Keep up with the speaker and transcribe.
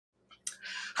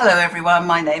Hello everyone,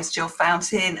 my name's Gill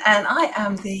Fountain and I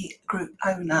am the group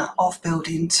owner of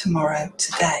Building Tomorrow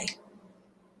Today.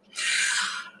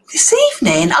 This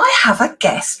evening I have a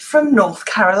guest from North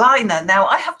Carolina. Now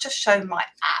I have just shown my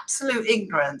absolute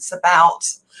ignorance about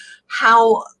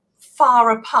how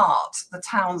far apart the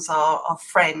towns are of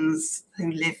friends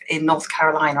who live in North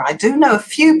Carolina. I do know a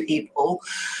few people,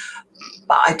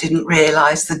 but I didn't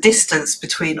realise the distance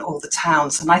between all the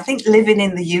towns. And I think living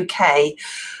in the UK,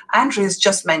 Andrea's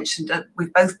just mentioned that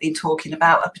we've both been talking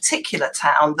about a particular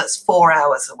town that's 4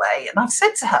 hours away. And I've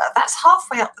said to her, that's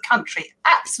halfway up the country.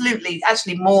 Absolutely,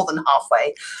 actually more than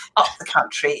halfway up the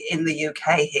country in the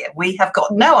UK here. We have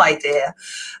got no idea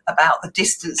about the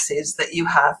distances that you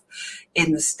have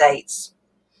in the States.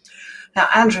 Now,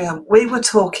 Andrea, we were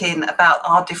talking about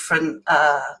our different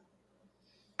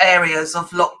areas of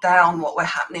lockdown, what we're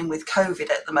happening with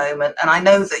COVID at the moment. And I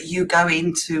know that you go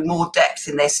into more depth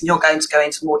in this, and you're going to go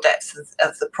into more depth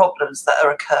of the problems that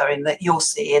are occurring that you're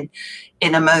seeing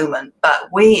in a moment. But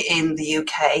we in the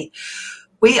UK,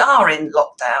 we are in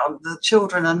lockdown. The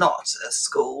children are not at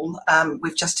school.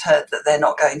 We've just heard that they're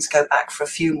not going to go back for a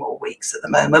few more weeks at the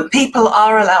moment. People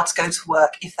are allowed to go to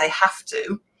work if they have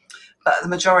to, but the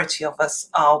majority of us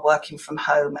are working from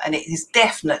home, and it is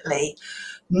definitely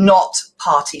not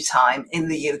party time in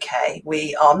the UK.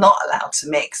 We are not allowed to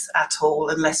mix at all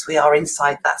unless we are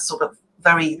inside that sort of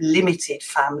very limited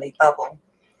family bubble.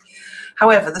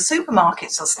 However, the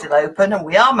supermarkets are still open and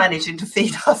we are managing to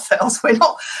feed ourselves.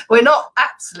 We're not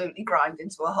absolutely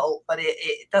grinding to a halt, but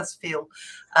it does feel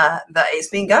that it's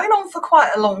been going on for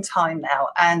quite a long time now,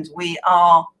 and we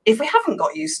are, if we haven't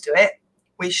got used to it,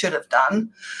 we should have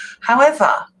done.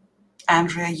 However,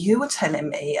 Andrea, you were telling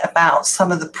me about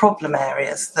some of the problem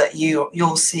areas that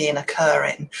you're seeing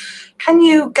occurring. Can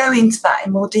you go into that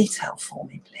in more detail for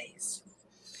me, please?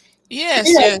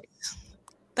 Yes.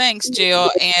 Thanks, Jill.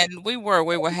 And we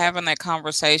were having that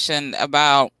conversation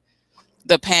about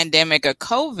the pandemic of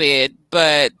COVID,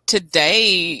 but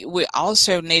today we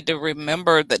also need to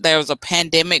remember that there was a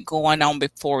pandemic going on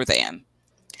before then.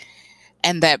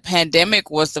 And that pandemic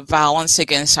was the violence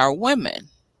against our women,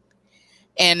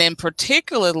 and in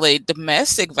particularly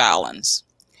domestic violence.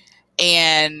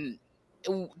 And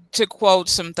to quote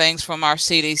some things from our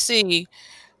CDC,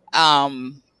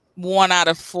 1 out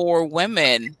of 4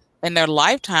 women in their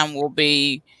lifetime will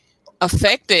be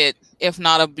affected, if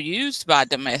not abused, by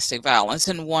domestic violence,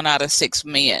 and 1 out of 6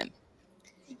 men.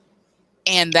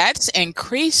 And that's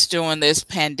increased during this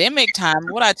pandemic time.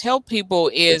 What I tell people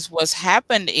is what's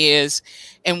happened is,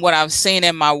 and what I've seen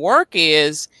in my work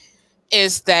is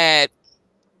that,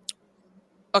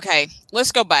 okay,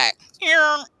 let's go back.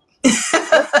 Let's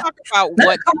talk about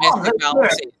what domestic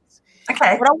violence is.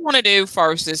 Okay. What I want to do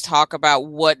first is talk about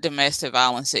what domestic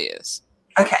violence is.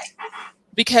 Okay.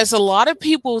 Because a lot of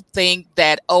people think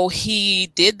that, oh,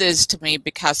 he did this to me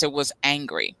because it was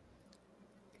angry.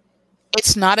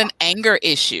 It's not an anger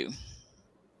issue.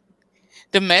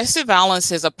 Domestic violence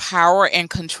is a power and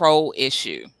control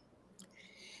issue.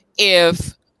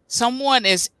 If someone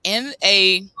is in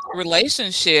a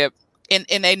relationship, in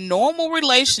a normal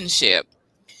relationship,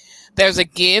 there's a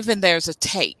give and there's a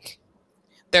take.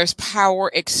 There's power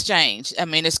exchange. I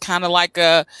mean, it's kind of like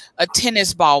a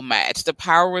tennis ball match. The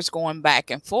power is going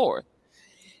back and forth.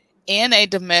 In a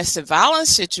domestic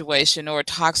violence situation or a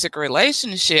toxic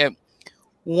relationship,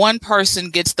 one person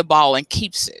gets the ball and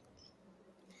keeps it.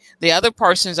 The other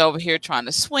person's over here trying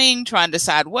to swing, trying to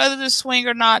decide whether to swing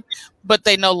or not, but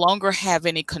they no longer have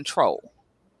any control.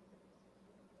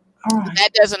 All right.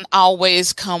 That doesn't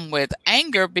always come with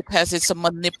anger because it's a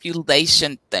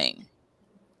manipulation thing.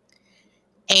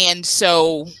 And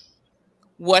so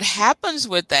what happens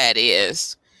with that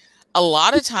is a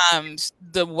lot of times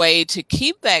the way to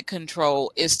keep that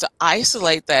control is to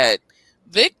isolate that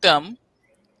victim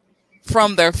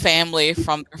from their family,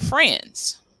 from their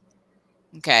friends.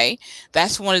 Okay,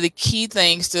 that's one of the key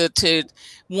things to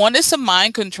one is a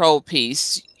mind control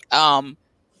piece. And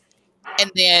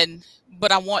then,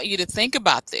 but I want you to think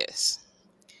about this.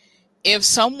 If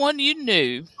someone you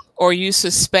knew or you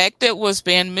suspected was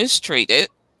being mistreated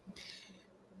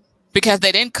because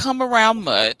they didn't come around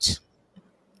much,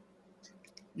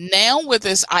 now with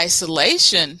this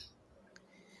isolation,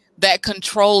 that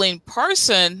controlling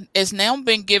person is now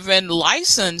been given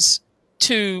license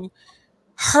to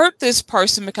hurt this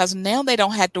person because now they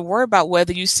don't have to worry about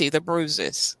whether you see the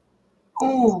bruises.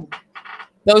 Ooh.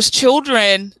 Those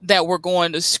children that were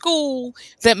going to school,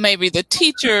 that maybe the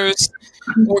teachers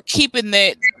were keeping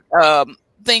that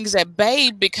things at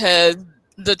bay because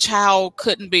the child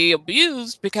couldn't be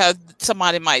abused because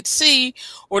somebody might see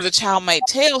or the child might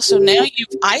tell. So now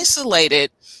you've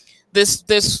isolated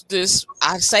this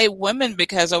I say women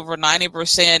because over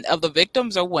 90% of the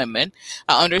victims are women.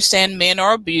 I understand men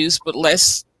are abused, but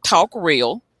let's talk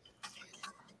real.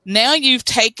 Now you've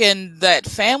taken that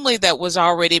family that was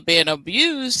already being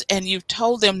abused and you've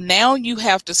told them now you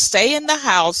have to stay in the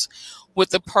house with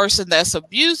the person that's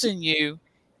abusing you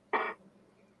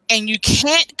and you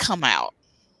can't come out.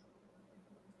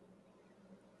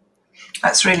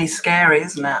 That's really scary,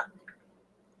 isn't it?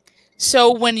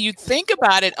 So when you think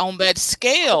about it on that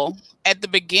scale, at the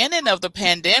beginning of the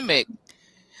pandemic,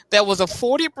 there was a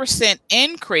 40%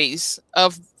 increase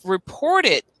of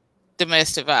reported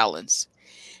domestic violence.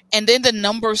 And then the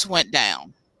numbers went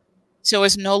down. So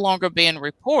it's no longer being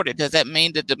reported. Does that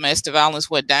mean the domestic violence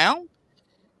went down?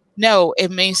 No, it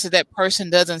means that that person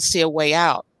doesn't see a way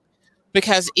out.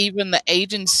 Because even the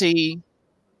agency,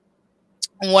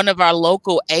 one of our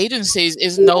local agencies,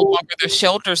 is no longer, the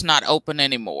shelter's not open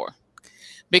anymore.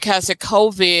 Because of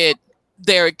COVID,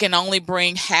 they can only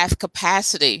bring half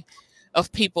capacity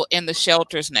of people in the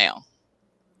shelters now.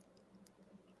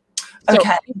 So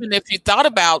Okay. even if you thought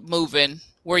about moving,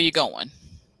 where are you going?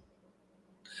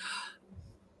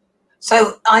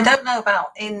 So I don't know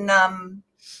about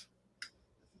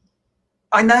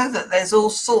I know that there's all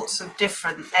sorts of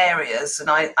different areas, and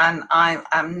I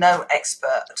am no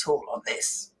expert at all on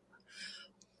this.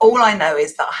 All I know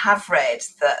is that I have read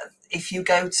that if you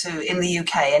go to, in the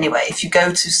UK anyway, if you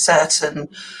go to certain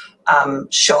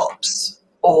shops,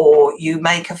 or you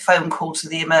make a phone call to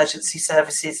the emergency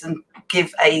services and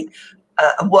give a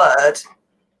word,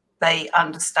 they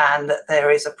understand that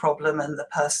there is a problem and the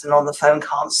person on the phone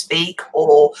can't speak.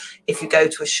 Or if you go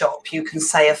to a shop, you can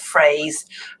say a phrase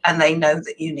and they know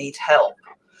that you need help.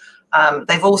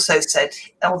 They've also said,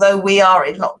 although we are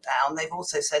in lockdown, they've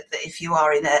also said that if you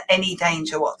are in any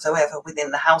danger whatsoever within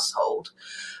the household,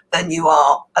 then you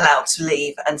are allowed to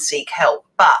leave and seek help.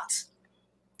 But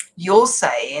you're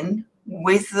saying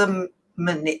with the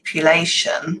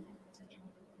manipulation,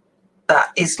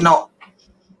 that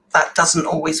doesn't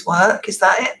always work. Is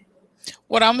that it?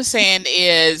 What I'm saying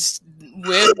is,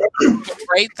 with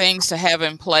great things to have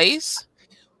in place,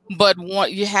 but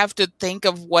what you have to think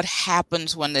of what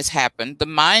happens when this happens. The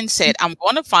mindset, I'm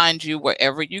going to find you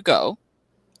wherever you go.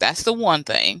 That's the one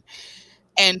thing.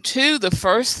 And two, the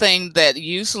first thing that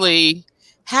usually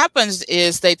happens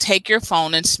is they take your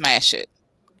phone and smash it,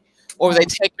 or they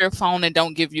take your phone and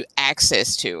don't give you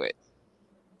access to it.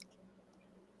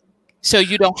 So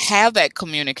you don't have that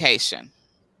communication.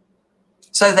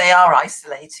 So they are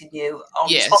isolating you on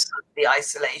Yes. top of the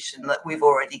isolation that we've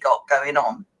already got going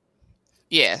on.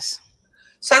 Yes.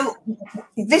 So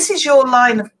this is your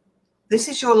line of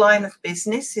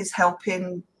business, is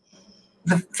helping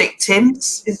the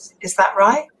victims. Is that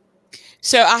right?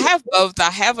 So I have both.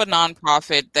 I have a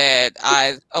nonprofit that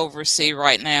I oversee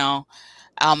right now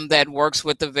that works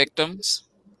with the victims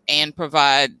and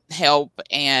provide help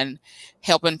and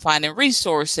help in finding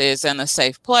resources and a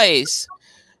safe place.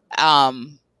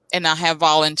 And I have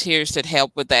volunteers that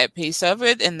help with that piece of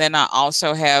it. And then I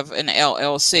also have an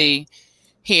LLC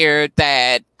here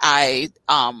that I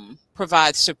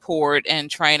provide support and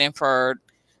training for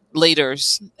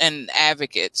leaders and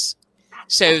advocates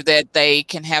so that they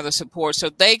can have the support so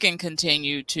they can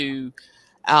continue to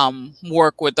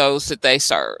work with those that they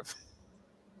serve.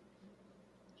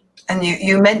 And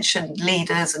you mentioned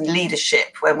leaders and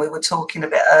leadership when we were talking a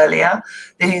bit earlier.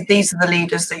 These are the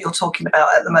leaders that you're talking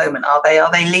about at the moment. Are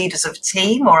they leaders of a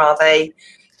team, or are they?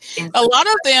 A lot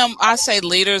of them, I say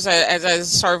leaders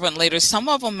as servant leaders. Some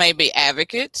of them may be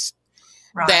advocates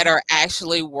that are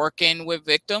actually working with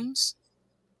victims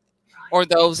or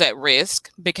those at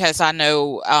risk, because I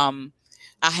know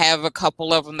I have a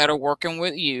couple of them that are working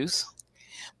with youth.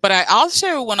 But I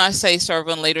also, when I say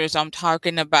servant leaders, I'm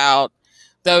talking about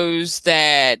those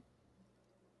that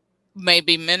may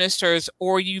be ministers,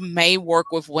 or you may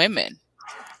work with women.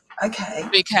 Okay.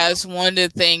 Because one of the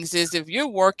things is, if you're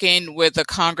working with a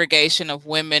congregation of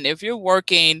women, if you're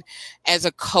working as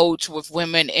a coach with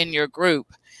women in your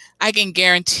group, I can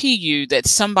guarantee you that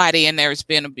somebody in there has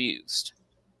been abused.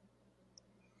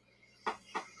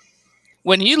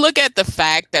 When you look at the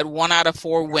fact that 1 out of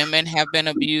 4 women have been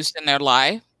abused in their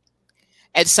life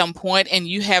at some point, and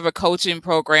you have a coaching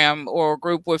program or a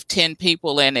group with 10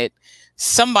 people in it,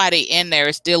 somebody in there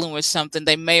is dealing with something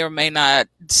they may or may not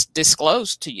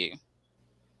disclose to you.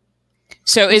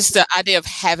 So it's the idea of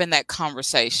having that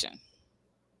conversation.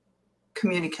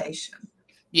 Communication.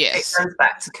 Yes. It goes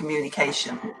back to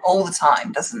communication all the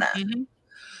time, doesn't it? Mm-hmm.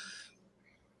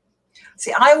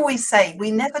 See, I always say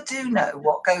we never do know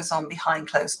what goes on behind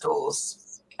closed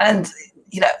doors. And,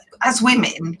 as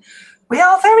women, we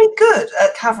are very good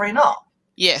at covering up.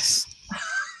 Yes,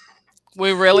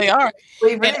 we really are.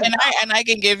 We really And I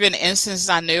can give you an instance.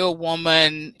 I knew a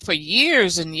woman for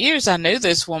years and years. I knew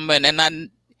this woman, and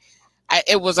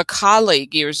it was a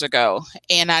colleague years ago,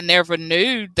 and I never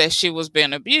knew that she was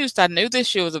being abused. I knew that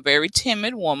she was a very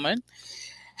timid woman,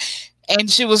 and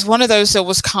she was one of those that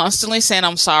was constantly saying,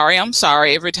 I'm sorry,"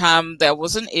 every time there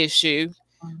was an issue.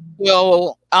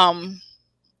 Well, her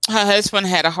husband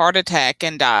had a heart attack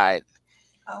and died.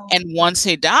 Oh. And once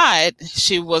he died,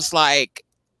 she was like,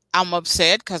 I'm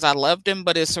upset because I loved him,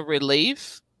 but it's a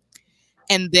relief.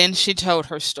 And then she told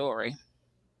her story.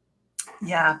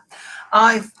 Yeah,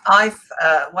 I've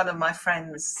one of my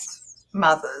friends'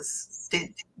 mothers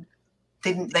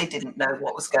didn't know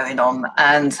what was going on,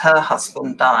 and her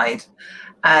husband died,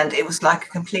 and it was like a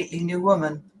completely new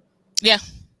woman. Yeah,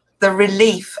 the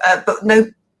relief, but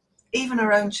no, even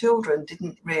her own children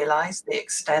didn't realize the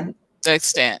extent.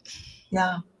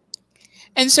 Yeah.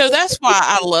 And so that's why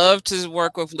I love to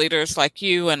work with leaders like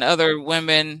you and other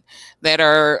women that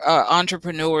are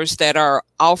entrepreneurs that are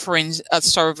offering a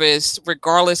service,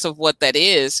 regardless of what that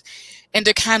is, and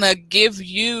to kind of give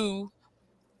you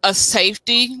a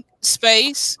safety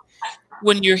space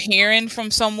when you're hearing from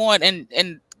someone,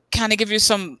 and kind of give you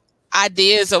some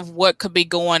ideas of what could be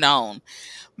going on.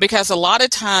 Because a lot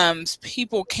of times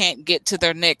people can't get to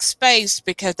their next space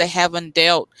because they haven't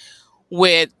dealt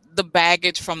with the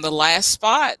baggage from the last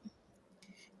spot.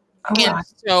 Oh, and right.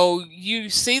 So you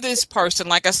see this person,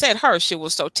 like I said, she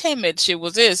was so timid, she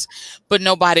was this, but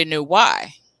nobody knew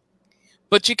why.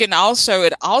 But you can also,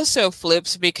 it also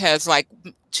flips, because like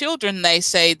children, they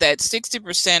say that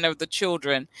 60% of the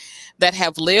children that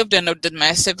have lived in a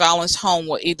domestic violence home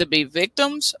will either be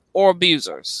victims or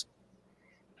abusers.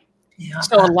 Yeah.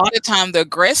 So a lot of time, the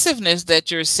aggressiveness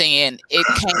that you're seeing, it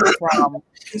came from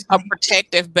a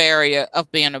protective barrier of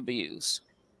being abused.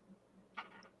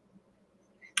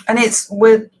 And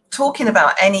we're talking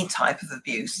about any type of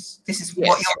abuse. This is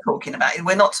what you're talking about.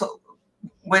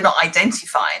 We're not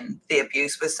identifying the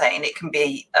abuse. We're saying it can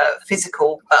be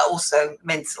physical, but also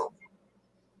mental.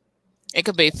 It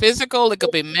could be physical, it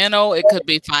could be mental, it could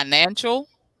be financial,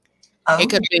 it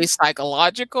could be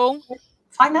psychological.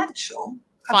 Financial.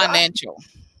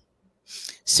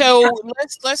 So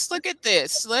let's look at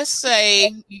this. Let's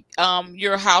say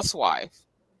you're a housewife.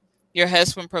 Your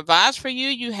husband provides for you.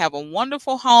 You have a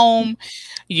wonderful home.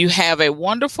 You have a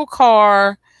wonderful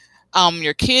car.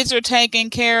 Your kids are taken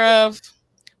care of,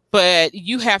 but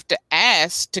you have to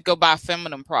ask to go buy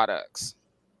feminine products.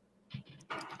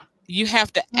 You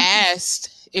have to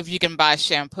ask if you can buy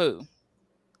shampoo,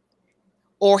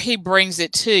 or he brings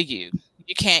it to you.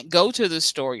 You can't go to the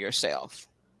store yourself.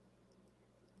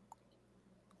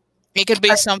 It could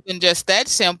be something just that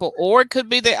simple, or it could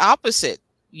be the opposite.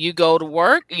 You go to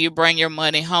work, you bring your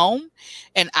money home,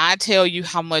 and I tell you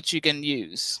how much you can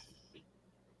use.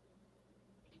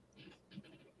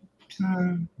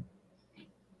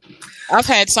 I've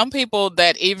had some people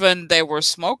that even they were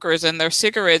smokers and their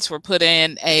cigarettes were put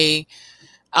in a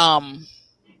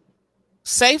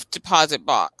safe deposit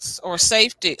box or a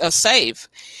safe,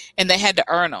 and they had to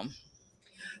earn them.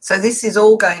 So this is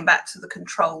all going back to the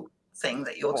control thing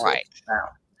that you're talking about.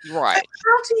 Right.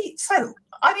 So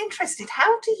I'm interested,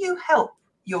 how do you help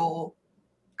your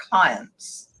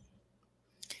clients?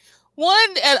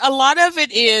 One, a lot of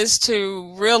it is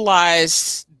to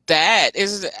realize that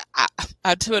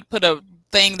I put a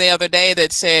thing the other day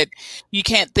that said you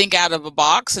can't think out of a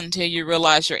box until you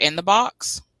realize you're in the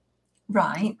box.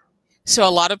 Right. So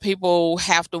a lot of people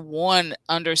have to, one,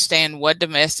 understand what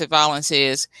domestic violence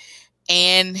is,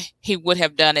 and he would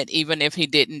have done it even if he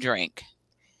didn't drink.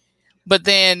 But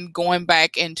then going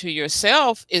back into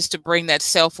yourself is to bring that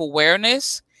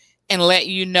self-awareness and let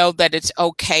you know that it's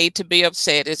okay to be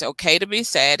upset. It's okay to be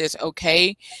sad. It's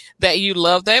okay that you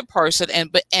love that person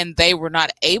and they were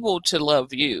not able to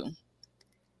love you.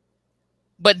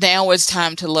 But now it's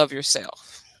time to love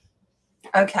yourself.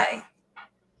 Okay.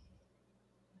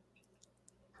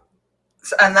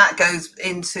 And that goes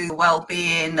into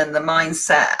well-being and the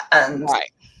mindset and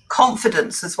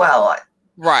confidence as well.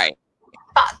 Right.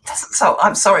 But so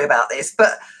I'm sorry about this,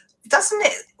 but doesn't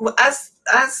it,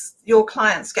 as your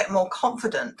clients get more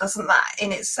confident, doesn't that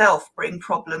in itself bring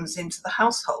problems into the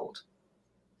household?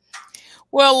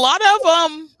 Well, a lot of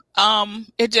them,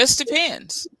 it just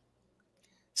depends.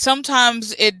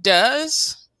 Sometimes it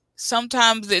does.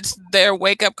 Sometimes it's their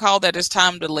wake-up call that it's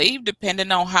time to leave,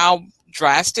 depending on how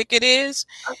drastic it is.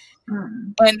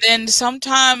 And then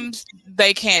sometimes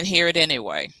they can't hear it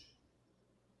anyway.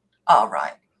 All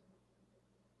right.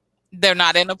 They're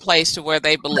not in a place to where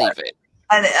they believe it.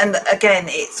 And again,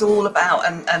 it's all about,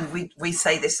 and we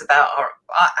say this about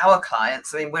our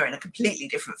clients. I mean, we're in a completely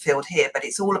different field here, but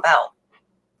it's all about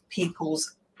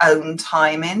people's own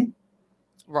timing.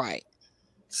 Right.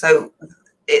 So,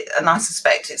 and I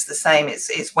suspect it's the same.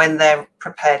 It's when they're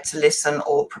prepared to listen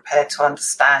or prepared to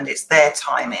understand. It's their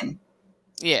timing.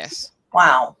 Yes.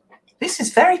 Wow. This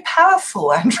is very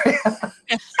powerful, Andrea.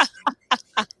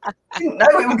 I didn't know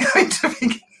we were going to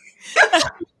be.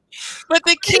 But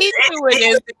the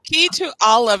key to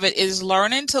all of it is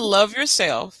learning to love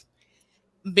yourself,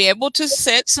 be able to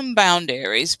set some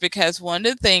boundaries, because one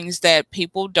of the things that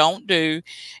people don't do,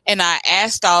 and I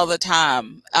asked all the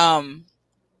time,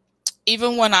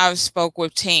 even when I spoke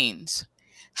with teens,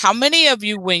 how many of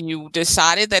you, when you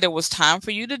decided that it was time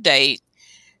for you to date,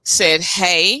 said,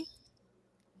 hey,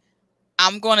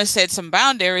 I'm going to set some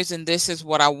boundaries and this is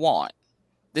what I want.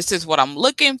 This is what I'm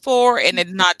looking for. And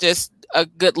it's not just a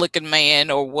good looking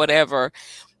man or whatever,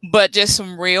 but just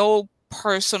some real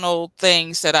personal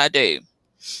things that I do.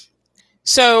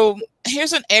 So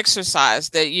here's an exercise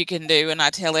that you can do. And I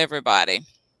tell everybody,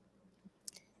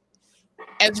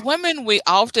 as women, we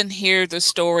often hear the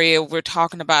story of we're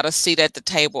talking about a seat at the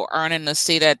table, earning a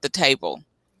seat at the table.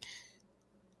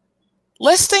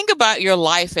 Let's think about your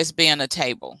life as being a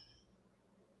table.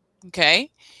 Okay.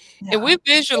 Yeah. If we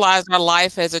visualize our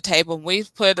life as a table,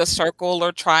 we've put a circle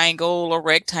or triangle or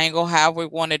rectangle, however we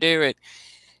want to do it.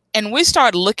 And we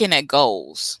start looking at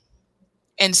goals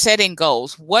and setting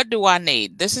goals. What do I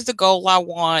need? This is the goal I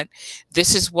want.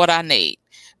 This is what I need.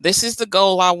 This is the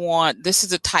goal I want. This is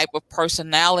the type of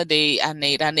personality I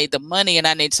need. I need the money and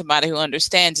I need somebody who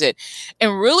understands it.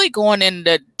 And really going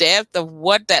into depth of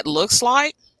what that looks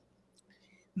like,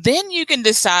 then you can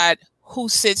decide who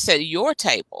sits at your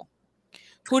table.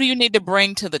 Who do you need to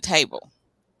bring to the table?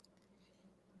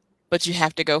 But you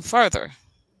have to go further.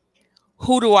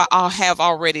 Who do I have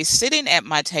already sitting at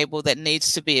my table that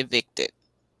needs to be evicted?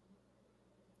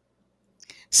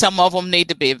 Some of them need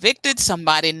to be evicted.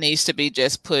 Somebody needs to be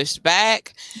just pushed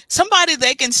back. Somebody,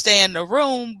 they can stay in the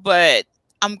room, but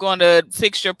I'm going to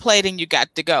fix your plate and you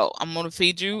got to go. I'm going to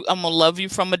feed you. I'm going to love you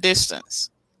from a distance.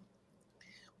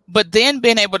 But then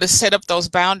being able to set up those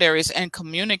boundaries and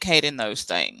communicating those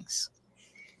things.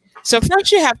 So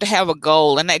first you have to have a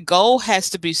goal, and that goal has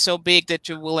to be so big that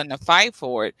you're willing to fight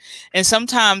for it. And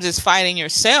sometimes it's fighting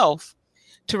yourself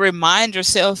to remind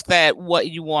yourself that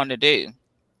what you want to do.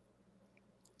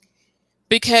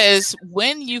 Because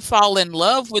when you fall in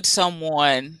love with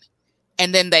someone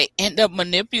and then they end up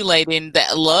manipulating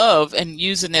that love and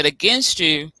using it against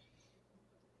you,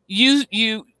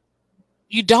 you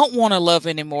don't want to love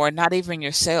anymore, not even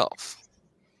yourself.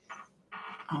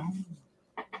 Oh.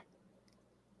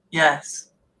 Yes.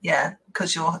 Yeah,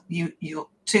 because you're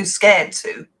too scared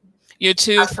to. You're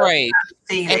too afraid.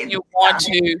 And you want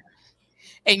to,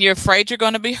 and you're afraid you're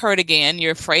going to be hurt again.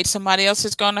 You're afraid somebody else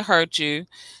is going to hurt you.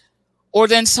 Or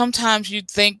then sometimes you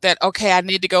think that, okay, I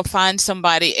need to go find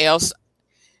somebody else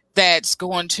that's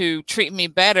going to treat me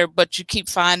better, but you keep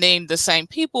finding the same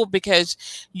people because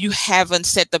you haven't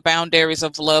set the boundaries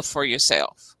of love for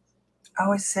yourself.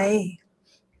 Oh, I see.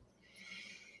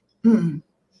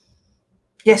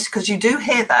 Yes, because you do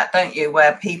hear that, don't you,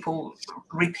 where people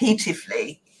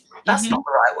repeatedly, that's not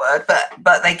the right word,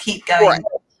 but they keep going,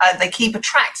 they keep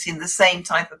attracting the same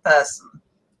type of person.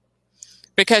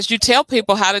 Because you tell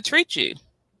people how to treat you.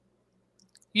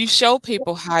 You show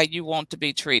people how you want to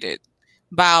be treated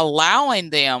by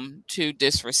allowing them to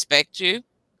disrespect you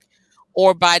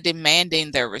or by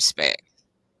demanding their respect.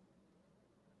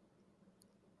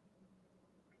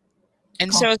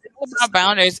 And so it's all about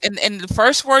boundaries. And the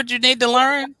first word you need to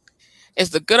learn is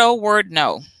the good old word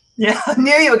no. Yeah, I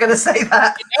knew you were going to say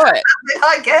that. You know it.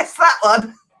 I guess that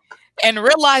one. And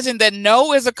realizing that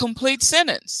no is a complete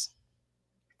sentence.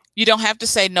 You don't have to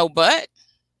say no but,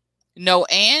 no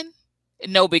and,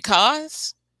 no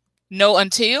because, no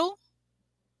until,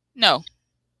 no.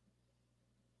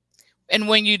 And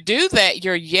when you do that,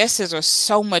 your yeses are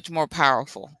so much more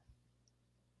powerful.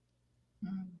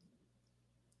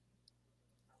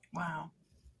 Wow.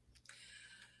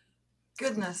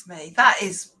 Goodness me,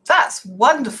 that's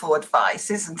wonderful advice,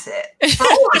 isn't it? For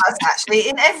all of us, actually,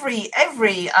 in every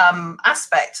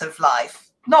aspect of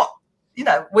life. Not,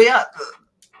 we are.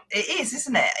 It is,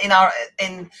 isn't it?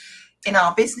 In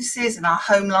our businesses, in our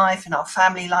home life, in our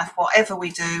family life, whatever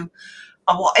we do,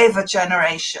 and whatever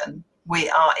generation we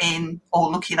are in or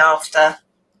looking after,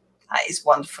 that is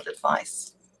wonderful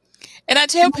advice. And I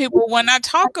tell people when I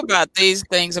talk about these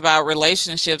things about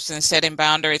relationships and setting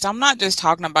boundaries, I'm not just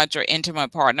talking about your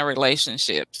intimate partner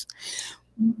relationships.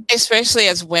 Especially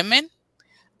as women,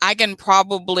 I can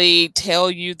probably tell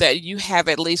you that you have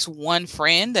at least one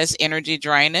friend that's energy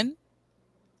draining,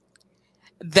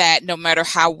 that no matter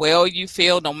how well you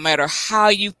feel, no matter how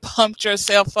you pumped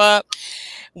yourself up,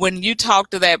 when you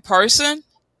talk to that person,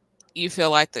 you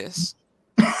feel like this.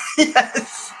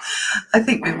 Yes, I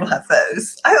think we will have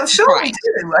those. I'm sure we Right.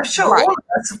 do. I'm sure Right. all of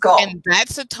us have got. And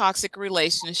that's a toxic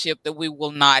relationship that we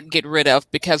will not get rid of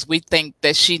because we think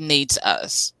that she needs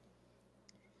us.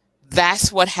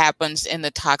 That's what happens in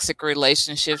the toxic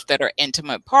relationships that are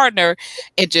intimate partner.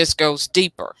 It just goes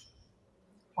deeper.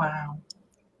 Wow.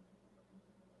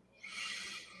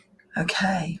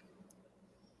 Okay.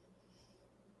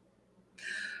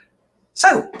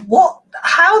 So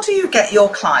how do you get your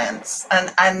clients,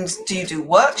 and do you do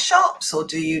workshops, or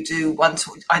do you do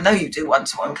I know you do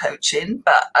one-to-one coaching,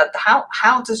 but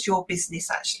how does your business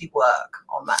actually work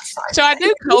on that side? So I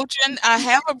do coaching. I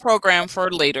have a program for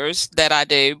leaders that I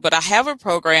do, but I have a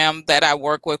program that I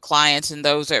work with clients and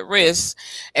those at risk.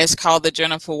 It's called the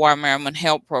Jennifer Merriman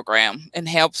Help Program, and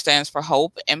HELP stands for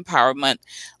Hope, Empowerment,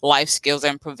 Life Skills,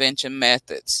 and Prevention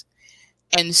Methods.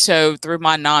 And so through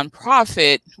my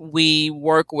nonprofit, we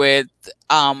work with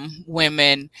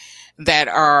women that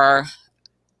are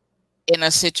in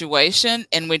a situation,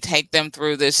 and we take them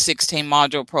through this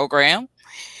 16-module program,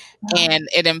 and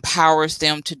it empowers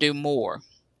them to do more.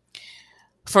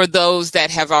 For those that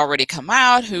have already come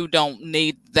out who don't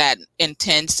need that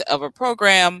intense of a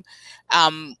program,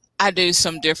 I do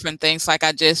some different things. Like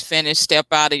I just finished Step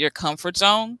Out of Your Comfort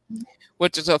Zone,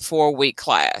 which is a 4-week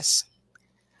class.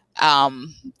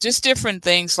 Just different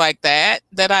things like that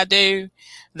I do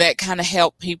that kind of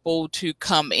help people to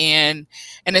come in,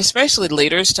 and especially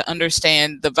leaders, to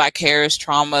understand the vicarious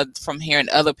trauma from hearing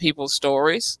other people's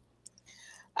stories.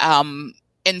 And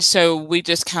so we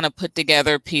just kind of put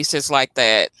together pieces like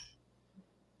that.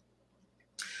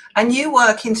 And you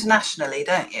work internationally,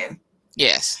 don't you?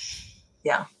 Yes.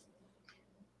 Yeah.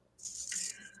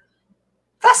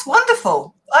 That's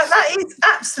wonderful. That is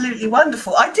absolutely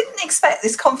wonderful. I didn't expect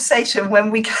this conversation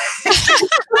when we got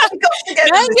together.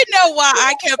 Now you know why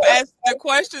I kept asking the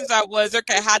questions. I was,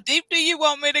 okay, how deep do you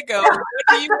want me to go? What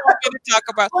do you want me to talk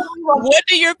about? What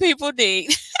do your people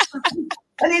need?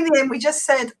 And in the end, we just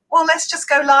said, well, let's just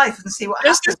go live and see what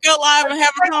happens. Let's just go live and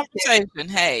have a conversation.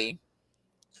 Hey.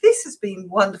 This has been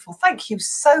wonderful. Thank you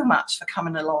so much for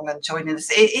coming along and joining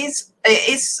us. It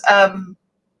is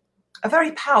a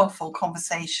very powerful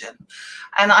conversation,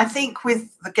 and I think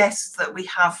with the guests that we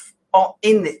have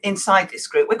inside this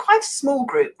group, we're quite a small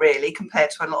group really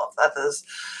compared to a lot of others,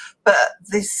 but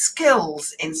the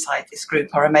skills inside this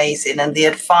group are amazing, and the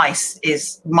advice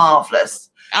is marvelous.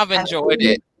 I've enjoyed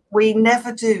it. We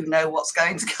never do know what's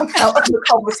going to come out of the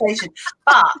conversation,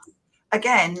 but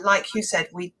again, like you said,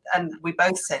 we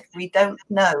both said, we don't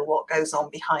know what goes on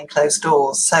behind closed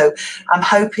doors. So I'm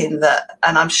hoping that,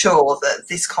 and I'm sure that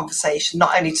this conversation,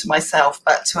 not only to myself,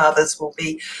 but to others, will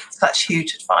be such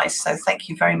huge advice. So thank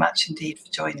you very much indeed for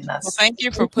joining us. Well, thank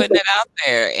you for putting it out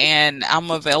there. And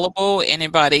I'm available.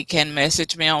 Anybody can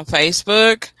message me on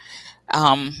Facebook.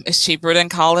 It's cheaper than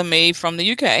calling me from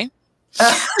the UK.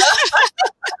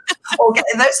 Or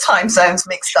getting those time zones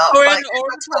mixed up. Or time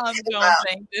zone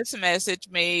thing, just message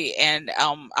me and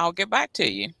I'll get back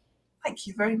to you. Thank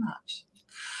you very much.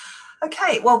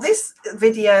 Okay, well, this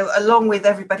video, along with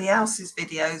everybody else's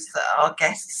videos that our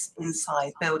guests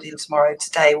inside Building Tomorrow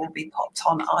today, will be popped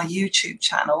on our YouTube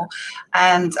channel.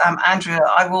 And Andrea,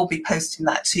 I will be posting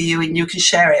that to you, and you can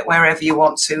share it wherever you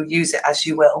want to, use it as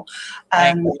you will.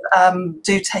 And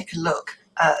do take a look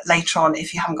later on.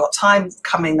 If you haven't got time,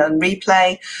 come in and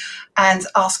replay and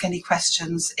ask any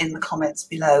questions in the comments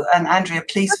below. And Andrea,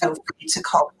 please feel free to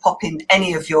pop in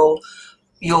any of your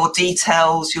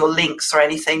details, your links or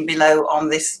anything below on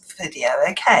this video.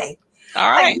 Okay. All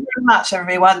right. Thank you very much,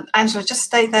 everyone. Andrea, just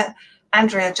stay there.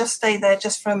 Andrea, just stay there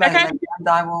just for a moment, and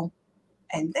I will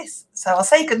end this. So I'll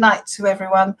say good night to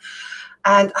everyone,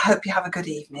 and I hope you have a good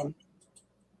evening.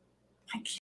 Thank you.